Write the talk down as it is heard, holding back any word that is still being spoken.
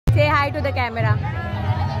Say hi to the camera.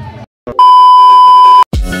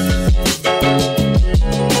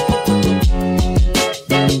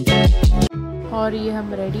 और ये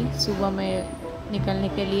हम रेडी सुबह में निकलने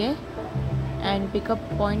के लिए and pickup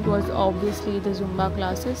point was obviously the Zumba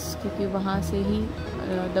classes क्योंकि वहाँ से ही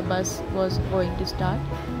the bus was going to start.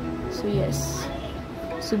 So yes,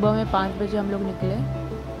 सुबह में 5 बजे हम लोग निकले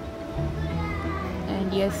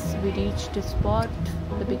and yes we reached the spot,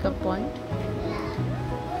 the pickup point.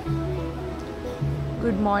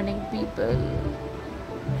 Good morning people.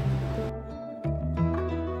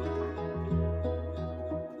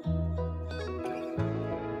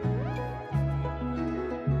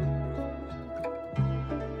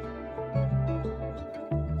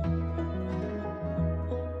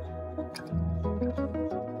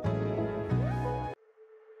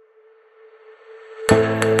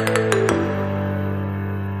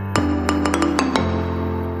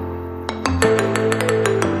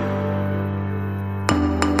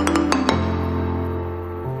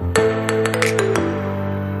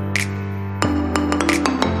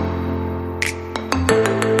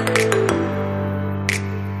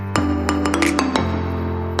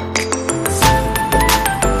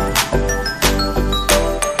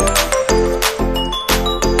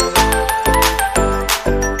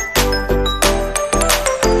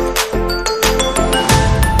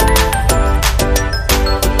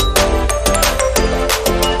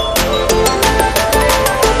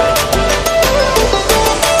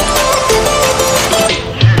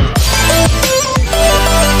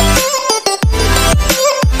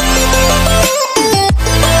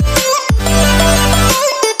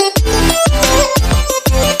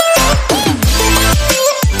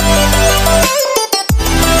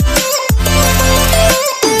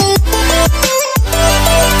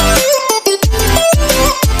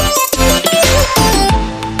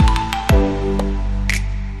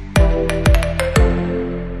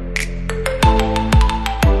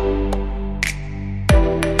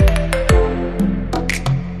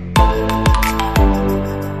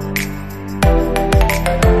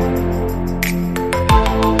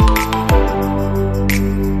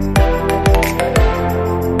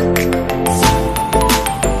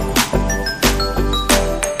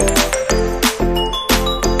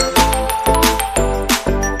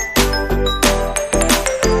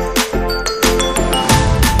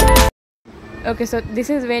 Okay, so this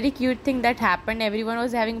is very cute thing that happened. Everyone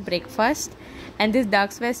was having breakfast and these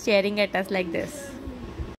ducks were staring at us like this.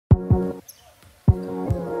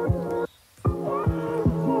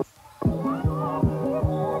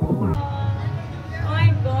 Oh my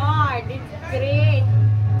god, it's great.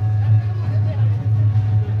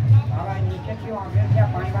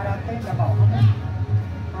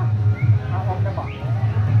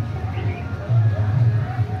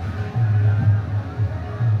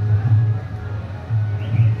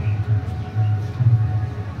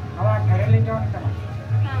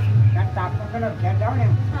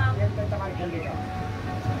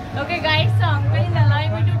 Okay guys, so uncle is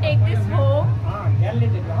allowing me to take this home and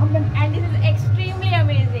this is extremely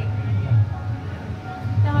amazing.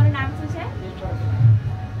 તમારું નામ શું છે?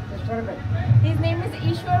 His name is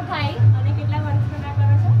Ishwar Bhai. અને કેટલા વર્ષના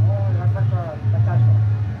કરો છો? લગભગ 50.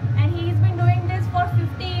 And he has been doing this for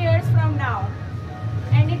 50 years from now.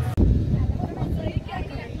 And it's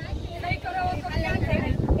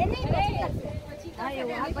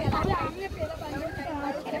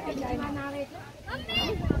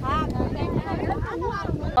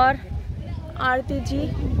और आरती जी,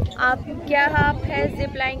 आप है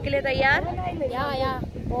जिप लाइन के लिए तैयार? या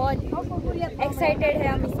बहुत एक्साइटेड है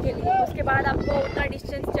हम इसके लिए। उसके बाद आपको उतना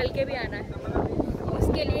डिस्टेंस चल के भी आना है,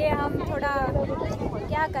 उसके लिए हम थोड़ा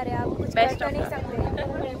क्या करें, आप कुछ कर तो नहीं सकते,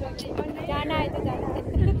 जाना है तो जाना है।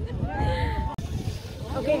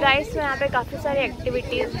 ओके गाइस, तो यहाँ पे काफ़ी सारी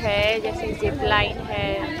एक्टिविटीज़ है जैसे जिप लाइन है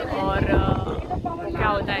और क्या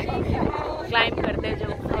होता है क्लाइंब करते हैं जो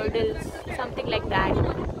हर्डल्स, समथिंग लाइक दैट।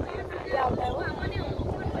 क्या होता है वो जो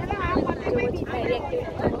पहली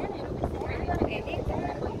एक्टिविटी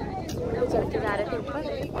चलते जा रहे थे ऊपर।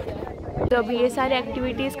 तो अभी ये सारी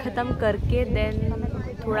एक्टिविटीज़ ख़त्म करके देन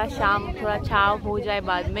थोड़ा छाव हो जाए,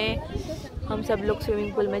 बाद में हम सब लोग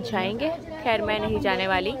स्विमिंग पूल में जाएंगे। खैर मैं नहीं जाने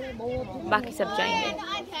वाली, बाकी सब जाएंगे।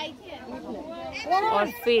 और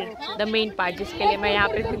फिर द मेन पार्ट जिसके लिए मैं यहाँ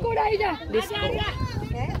पे हूँ, डिस्को।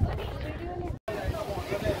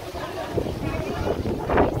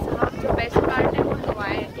 जो बेस्ट पार्ट है वो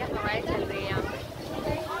हवाएं, क्या हवाएं चल रही है यहाँ पे,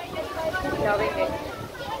 लविंग इट।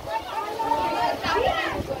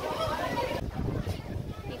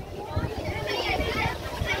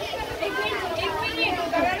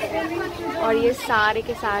 और ये सारे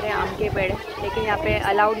के सारे आम के पेड़, लेकिन यहाँ पे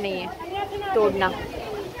अलाउड नहीं है तोड़ना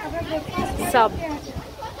सब।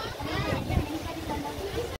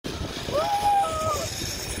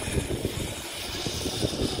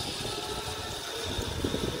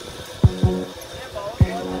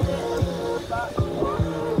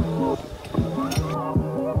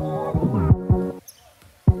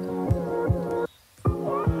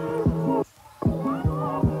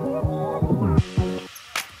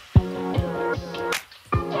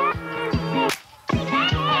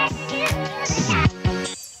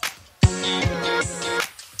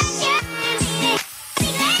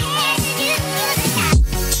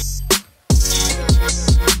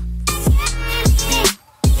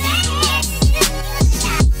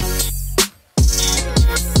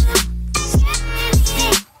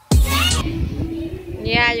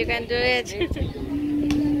 Yeah, you can do it.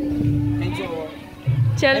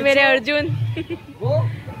 चल मेरे अर्जुन।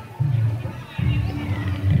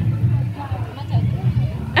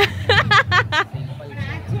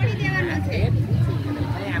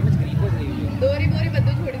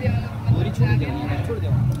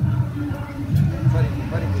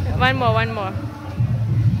 One more.